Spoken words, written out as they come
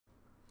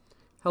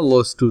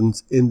Hello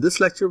students, in this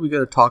lecture we're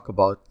going to talk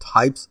about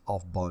types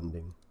of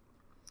bonding.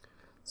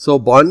 So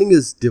bonding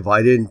is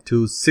divided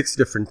into 6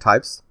 different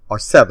types or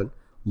 7.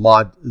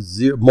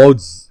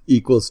 Modes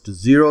equals to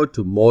 0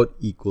 to mode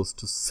equals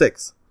to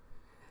 6.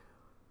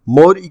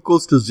 Mode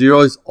equals to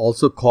 0 is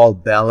also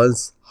called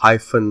balance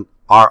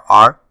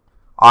 -RR,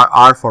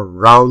 RR for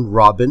round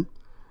robin,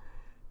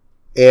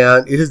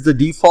 and it is the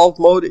default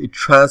mode. It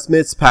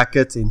transmits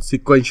packets in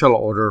sequential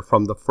order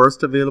from the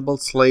first available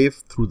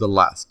slave through the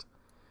last.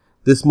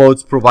 This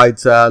mode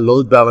provides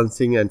load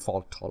balancing and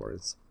fault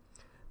tolerance.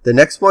 The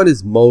next one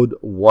is mode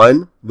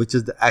 1, which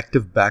is the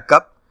active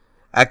backup.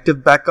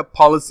 Active backup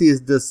policy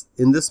is this: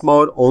 in this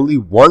mode, only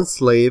one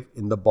slave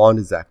in the bond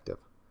is active.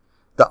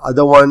 The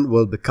other one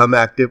will become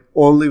active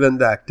only when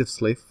the active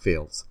slave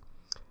fails.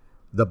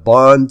 The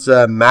bond's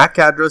MAC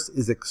address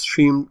is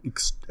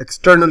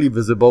externally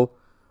visible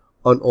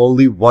on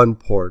only one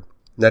port,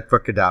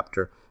 network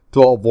adapter,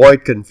 to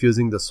avoid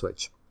confusing the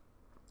switch.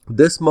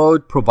 This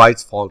mode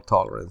provides fault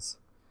tolerance.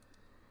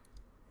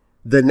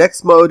 The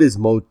next mode is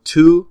mode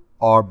 2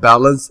 or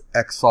balance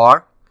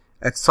XR.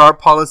 XR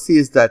policy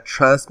is that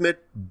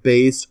transmit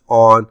based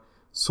on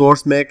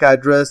source MAC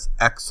address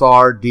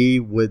XRD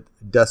with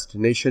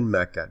destination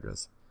MAC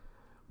address,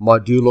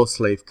 modulo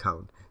slave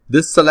count.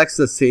 This selects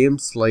the same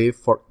slave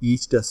for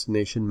each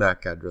destination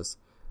MAC address.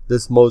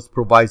 This mode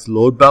provides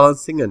load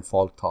balancing and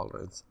fault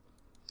tolerance.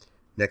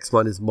 Next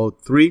one is mode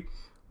 3,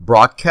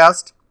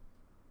 broadcast.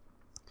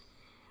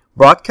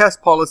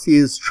 Broadcast policy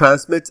is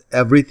transmits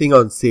everything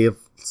on slave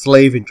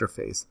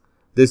interface.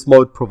 This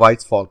mode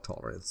provides fault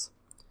tolerance.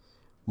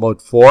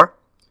 Mode 4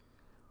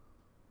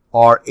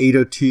 or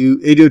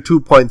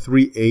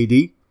 802.3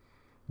 AD,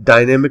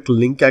 dynamic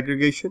link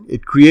aggregation.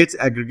 It creates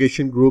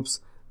aggregation groups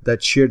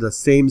that share the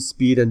same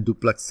speed and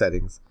duplex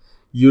settings.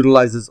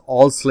 Utilizes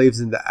all slaves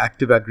in the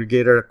active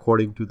aggregator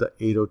according to the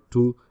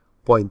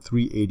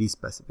 802.3 AD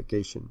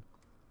specification.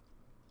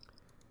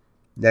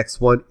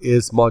 Next one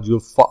is mode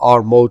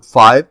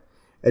 5,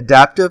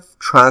 adaptive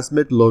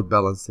transmit load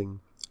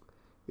balancing.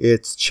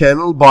 It's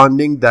channel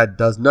bonding that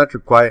does not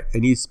require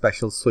any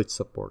special switch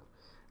support.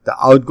 The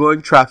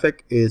outgoing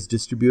traffic is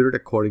distributed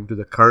according to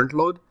the current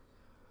load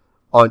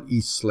on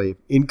each slave.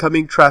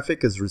 Incoming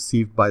traffic is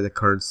received by the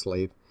current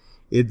slave.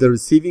 If the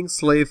receiving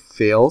slave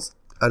fails,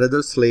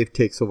 another slave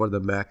takes over the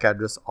MAC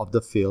address of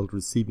the failed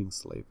receiving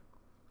slave.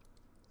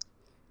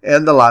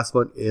 And the last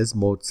one is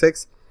mode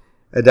 6,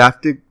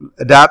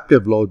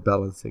 adaptive load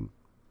balancing.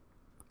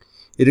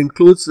 It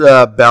includes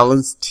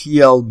balance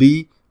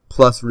TLB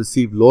plus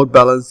receive load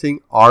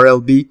balancing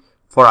RLB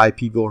for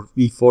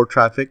IPv4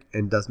 traffic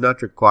and does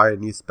not require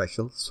any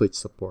special switch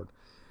support.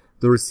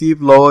 The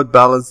receive load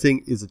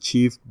balancing is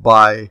achieved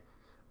by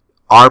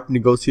ARP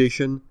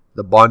negotiation.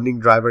 The bonding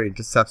driver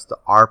intercepts the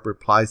ARP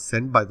replies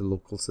sent by the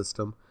local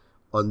system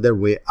on their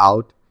way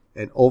out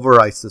and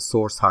overwrites the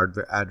source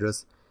hardware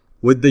address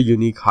with the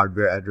unique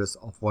hardware address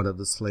of one of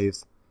the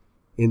slaves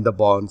in the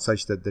bond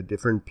such that the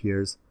different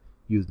peers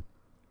use the